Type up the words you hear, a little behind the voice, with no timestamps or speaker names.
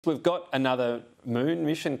We've got another moon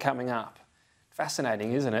mission coming up.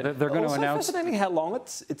 Fascinating, isn't it? They're going to announce. Fascinating how long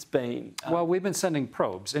it's been. Well, we've been sending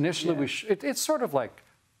probes. Initially, it's sort of like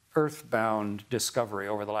earthbound discovery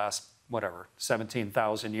over the last,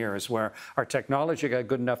 17,000 years, where our technology got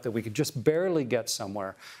good enough that we could just barely get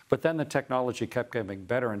somewhere. But then the technology kept getting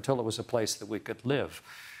better until it was a place that we could live.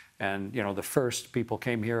 And, the first people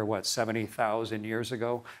came here, 70,000 years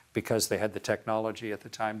ago, because they had the technology at the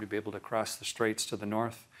time to be able to cross the straits to the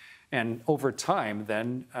north. And over time,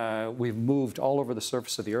 then, we've moved all over the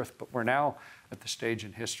surface of the Earth, but we're now at the stage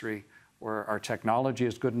in history where our technology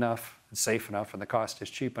is good enough and safe enough and the cost is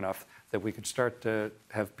cheap enough that we could start to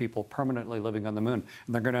have people permanently living on the moon.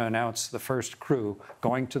 And they're going to announce the first crew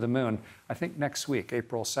going to the moon, I think next week,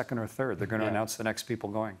 April 2nd or 3rd. They're going to announce the next people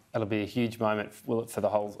going. That'll be a huge moment, will it, for the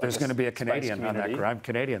whole There's going to be a Canadian on that crew. I'm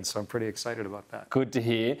Canadian, so I'm pretty excited about that. Good to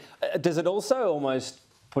hear. Does it also almost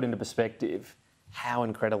put into perspective how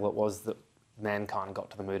incredible it was that mankind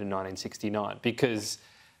got to the moon in 1969? Because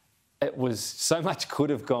it was so much could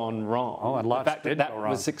have gone wrong. Oh, and lots did go wrong. That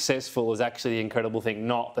was successful is actually the incredible thing,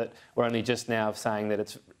 not that we're only just now saying that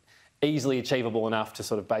it's easily achievable enough to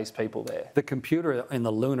sort of base people there. The computer in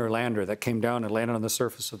the lunar lander that came down and landed on the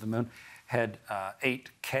surface of the moon had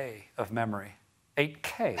 8K of memory.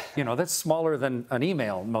 8K, that's smaller than an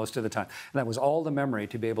email most of the time. And that was all the memory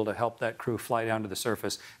to be able to help that crew fly down to the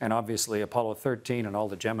surface. And obviously Apollo 13 and all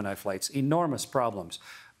the Gemini flights, enormous problems.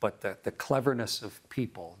 But the cleverness of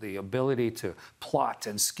people, the ability to plot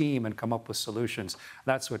and scheme and come up with solutions,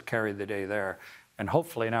 that's what carried the day there. And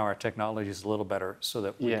hopefully now our technology is a little better so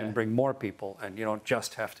that we can bring more people and you don't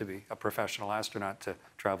just have to be a professional astronaut to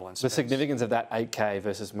travel in space. The significance of that 8K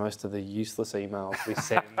versus most of the useless emails we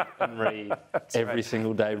send and read every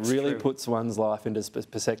single day really puts one's life into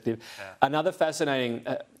perspective. Yeah. Another fascinating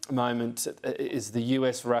moment is the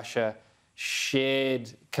US-Russia shared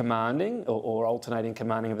commanding or alternating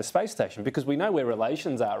commanding of the space station, because we know where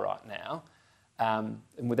relations are right now. And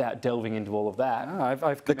without delving into all of that,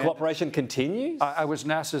 the cooperation continues? I was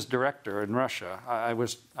NASA's director in Russia.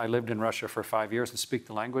 I lived in Russia for 5 years and speak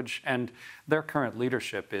the language, and their current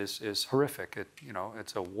leadership is horrific.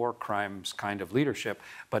 It's a war crimes kind of leadership,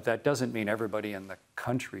 but that doesn't mean everybody in the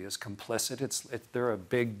country is complicit. They're a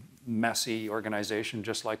big, messy organization,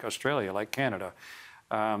 just like Australia, like Canada.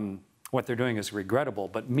 What they're doing is regrettable,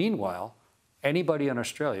 but meanwhile, anybody in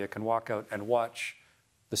Australia can walk out and watch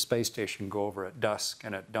the space station go over at dusk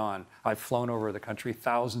and at dawn. I've flown over the country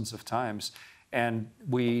thousands of times, and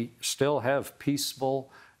we still have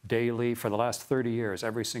peaceful, daily, for the last 30 years,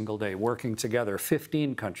 every single day, working together,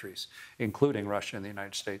 15 countries, including Russia and the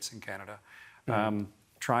United States and Canada,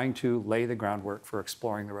 trying to lay the groundwork for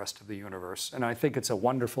exploring the rest of the universe. And I think it's a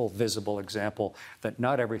wonderful, visible example that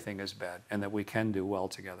not everything is bad and that we can do well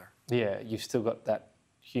together. Yeah, you've still got that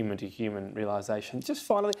human-to-human realisation. Just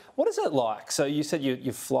finally, what is it like? So you said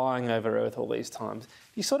you're flying over Earth all these times.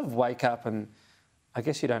 You sort of wake up and I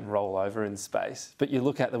guess you don't roll over in space, but you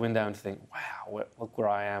look out the window and think, wow, look where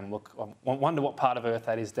I am. Look, I wonder what part of Earth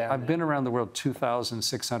that is down there. I've been around the world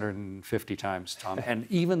 2,650 times, Tom. And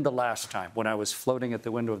even the last time, when I was floating at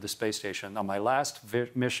the window of the space station, on my last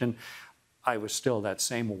mission, I was still that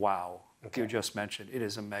same wow you just mentioned. It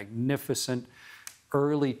is a magnificent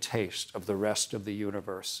early taste of the rest of the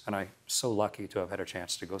universe. And I'm so lucky to have had a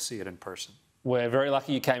chance to go see it in person. We're very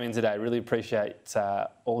lucky you came in today. Really appreciate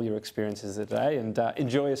all your experiences today, and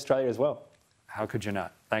enjoy Australia as well. How could you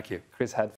not? Thank you. Chris Hadfield.